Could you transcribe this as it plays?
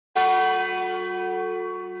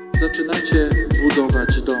zaczynacie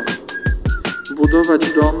budować dom. Budować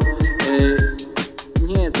dom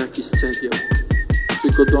nie taki z cegieł,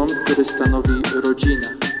 tylko dom, który stanowi rodzinę.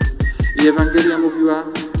 I Ewangelia mówiła,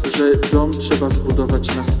 że dom trzeba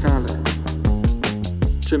zbudować na skalę.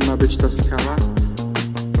 Czym ma być ta skala?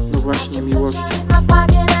 No właśnie miłością.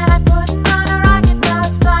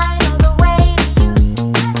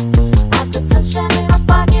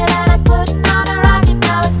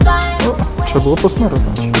 Trzeba było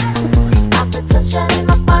posmarować.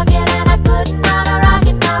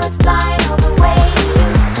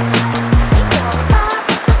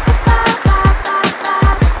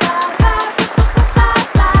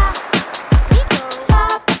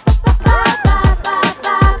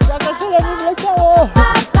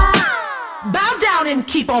 Bow down and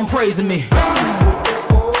keep on praising me.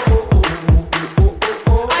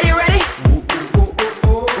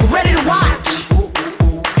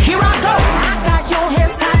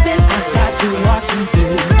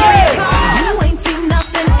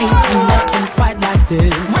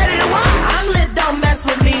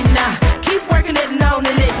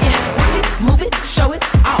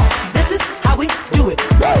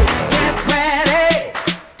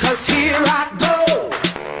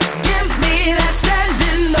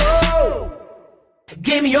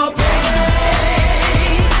 Give me your praise.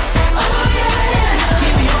 Oh yeah.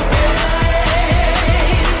 Give me your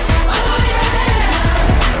praise. Oh yeah.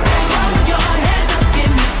 Throw your hands up,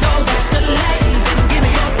 give me those accolades, and give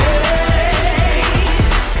me your praise.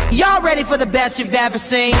 Y'all ready for the best you've ever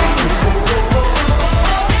seen?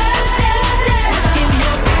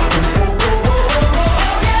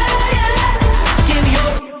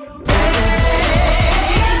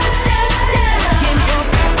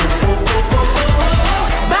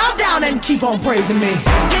 Keep on praising me.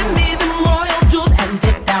 Give me the royal jewels and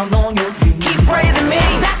get down on your knees. Keep praising me.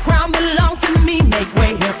 That crown belongs to me. Make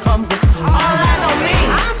way, here comes the all eyes on me.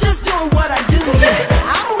 I'm just doing what I do.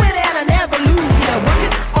 Yeah. I'm a winner and I never lose. Yeah, work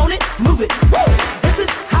it, own it, move it. Woo. This is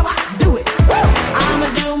how I do it. Woo. I'ma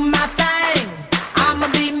do my thing. I'ma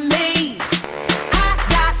be me. I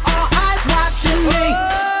got all eyes watching me.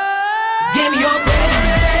 Give me your praise.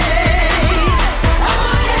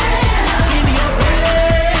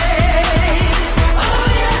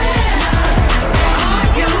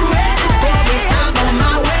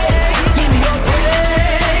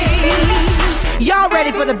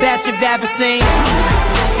 Ready for the best you've ever seen?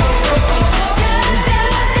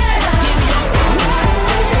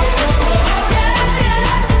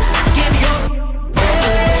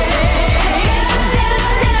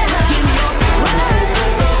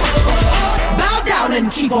 Bow down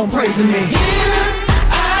and keep on praising me.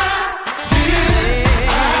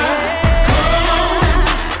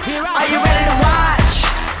 Are you ready to watch?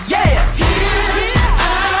 Yeah.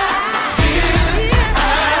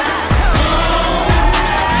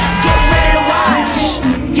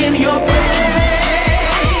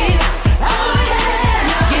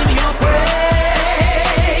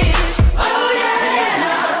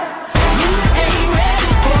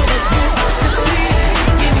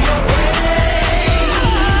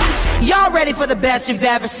 Ready for the best you've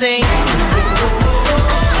ever seen?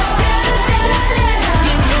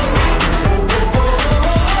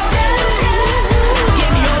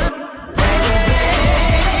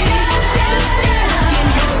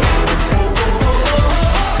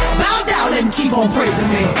 Bow down and keep on praising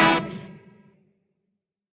me.